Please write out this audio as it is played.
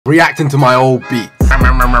reacting to my old beats.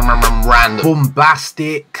 Random.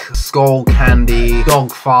 Bombastic, Skull Candy,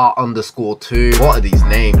 Dogfart _2. What are these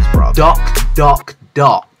names, bro? Duck.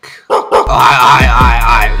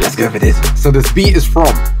 Alright, let's go for this. So this beat is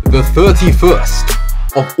from the 31st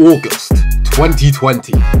of August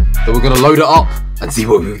 2020. So we're gonna load it up and see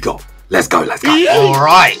what we got. Let's go.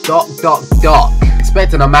 Alright, Duck.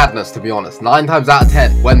 Expecting a madness, to be honest. 9 times out of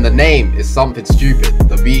 10, when the name is something stupid,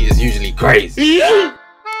 the beat is usually crazy.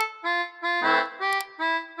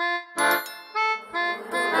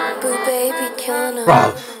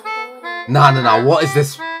 Bruv. Nah, what is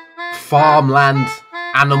this farmland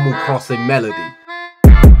Animal Crossing melody?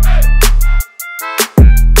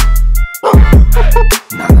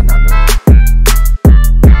 No.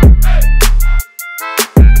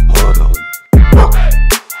 Hold on.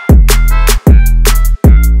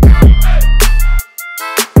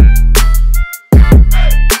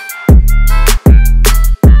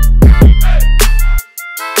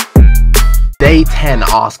 Day 10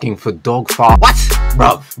 asking for Dogfart. What?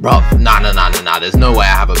 Bruv. Nah. There's no way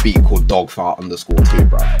I have a beat called Dogfart _2,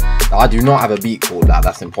 bruv. I do not have a beat called that.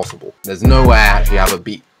 That's impossible. There's no way I actually have a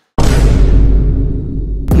beat.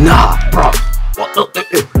 Nah, bruv. What?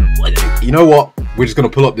 You know what? We're just gonna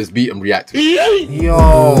pull up this beat and react to it.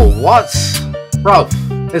 Yo, what? Bruv,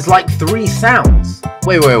 there's like 3 sounds.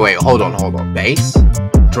 Wait. Hold on. Bass?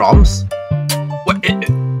 Drums?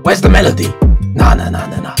 Where's the melody? Nah.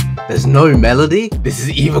 There's no melody. This is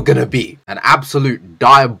either gonna be an absolute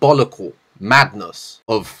diabolical madness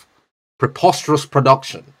of preposterous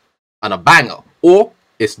production and a banger, or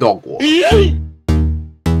it's dog water.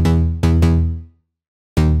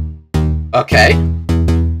 Okay.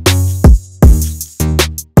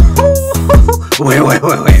 Wait.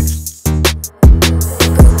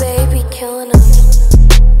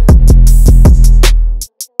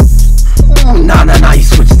 Nah, he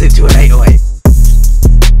switched it to an 808.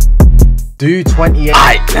 Do 28.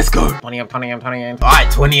 Alright, let's go. 28. Alright,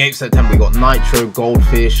 28th September. We got Nitro,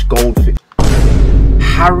 Goldfish.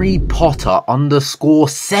 Harry Potter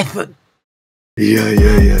 _7.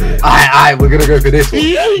 Yeah. Alright, we're gonna go for this one.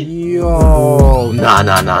 Yo.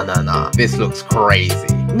 Nah. This looks crazy.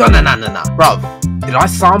 No. Bruv, did I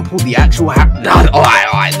sample the actual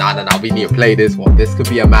Alright. Nah. We need to play this one. This could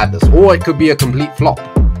be a madness, or it could be a complete flop.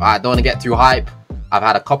 I don't want to get too hype. I've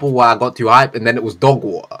had a couple where I got too hype and then it was dog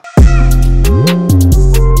water.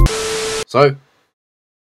 So,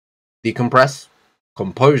 decompress,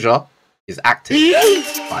 composure is active.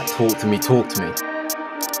 Right, talk to me.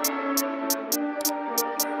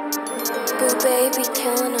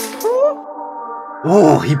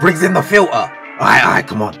 Oh, he brings in the filter. Alright,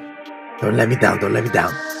 come on. Don't let me down.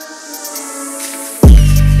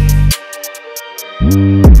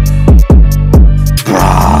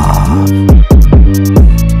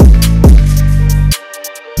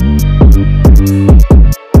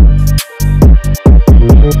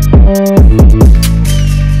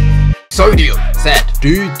 Sodium said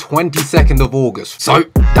do 22nd of August. So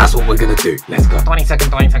that's what we're gonna do. Let's go.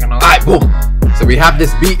 22nd. Alright, boom. So we have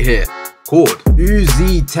this beat here called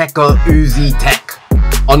Uzi Tech _2.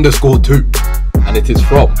 And it is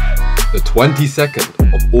from the 22nd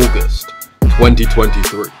of August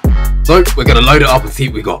 2023. So we're gonna load it up and see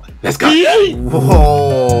what we got. Let's go.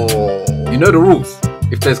 Whoa. You know the rules.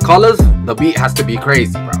 If there's colors, the beat has to be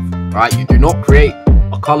crazy, bruv. Right? You do not create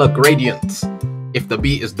a color gradient if the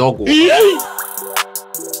beat is dog water.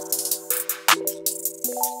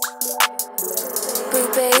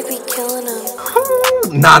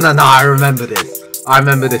 Nah, I remember this. I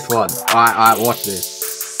remember this one. Alright, watch this.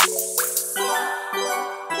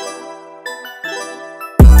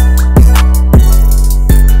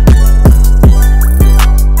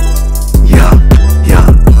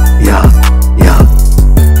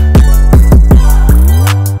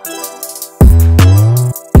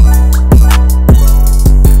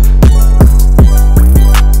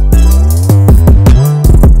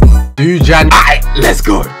 Alright, let's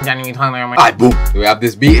go. Alright, boom. So we have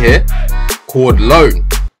this beat here called Loan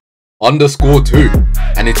 _2,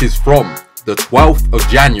 and it is from the 12th of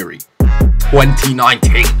January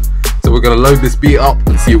 2019. So we're gonna load this beat up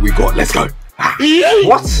and see what we got. Let's go.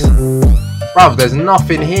 What? Bruv, there's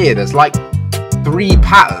nothing here. There's like 3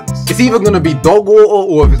 patterns. It's either gonna be dog water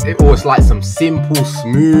or it's like some simple,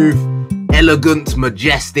 smooth, elegant,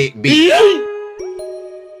 majestic beat.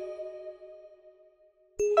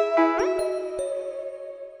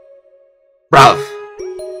 Bruv,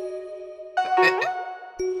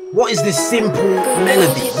 what is this simple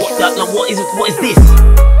melody? What is this?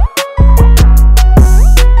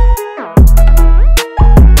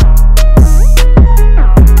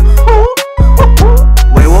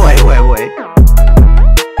 Wait,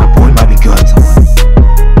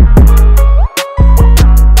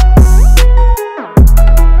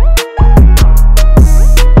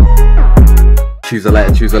 choose a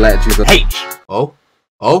letter, choose a letter, choose a H. Oh?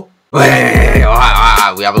 Oh? Wait,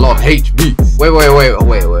 alright, we have a lot of H beats. Wait,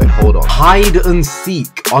 hold on. Hide and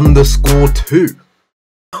seek _2.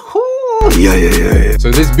 Yeah.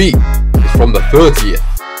 So this beat is from the 30th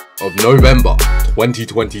of November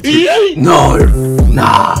 2022. No,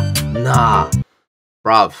 nah.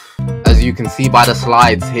 Bruv, as you can see by the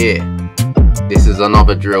slides here, this is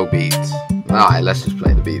another drill beat. Alright, let's just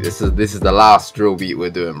play the beat. This is the last drill beat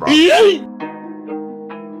we're doing, bro.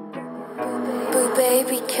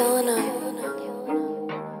 Baby killing him.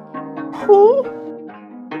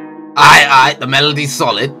 Alright, the melody's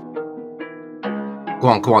solid.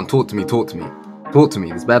 Come on, talk to me.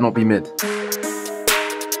 This better not be mid.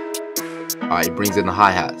 Alright, he brings in the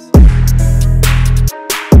hi-hats.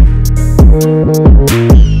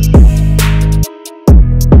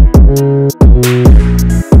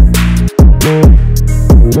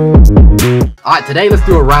 Alright, today let's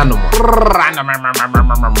do a random one.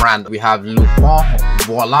 Random. We have Lupin,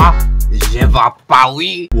 voila, je vais pas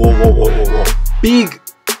oui. Whoa. Big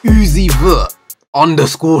Uzi Vert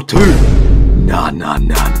 _2. Nah.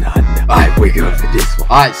 Alright, we're going for this one.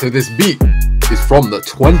 Alright, so this beat is from the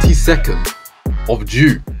 22nd of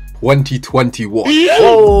June 2021.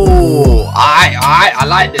 Oh, I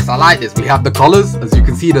like this. We have the colors. As you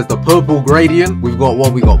can see, there's the purple gradient. We've got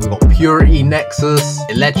what we got. We got Purity, Nexus,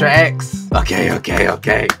 Electra X. Okay.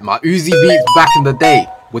 My Uzi beats back in the day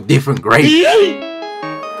with different grades.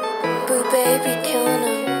 Baby killing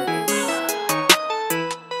him.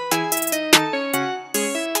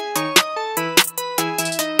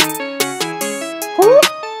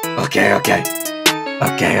 Okay.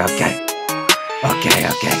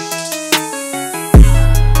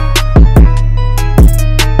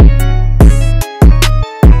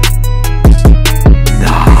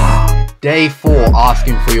 Day 4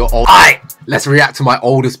 asking for your old. Alright, let's react to my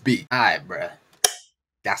oldest beat. Alright, bruh.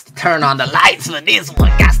 Got to turn on the lights for this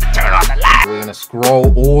one. Got to turn on the lights. We're gonna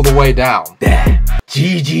scroll all the way down. There.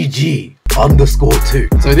 GGG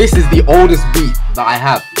 _2. So this is the oldest beat that I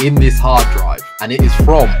have in this hard drive. And it is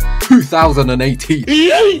from 2018.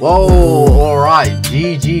 Whoa, alright.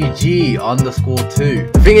 GGG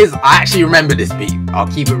 _2. The thing is, I actually remember this beat. I'll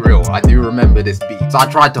keep it real. I do remember this beat. So I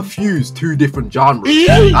tried to fuse 2 different genres.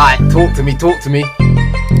 Alright, talk to me.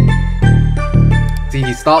 See,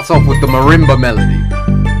 he starts off with the marimba melody.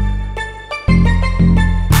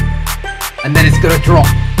 And then it's gonna drop.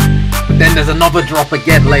 But then there's another drop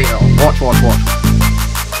again later. Watch.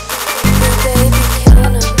 Baby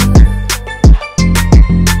killing him.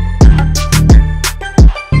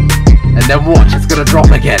 And then watch, it's gonna drop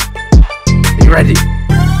again. Are you ready?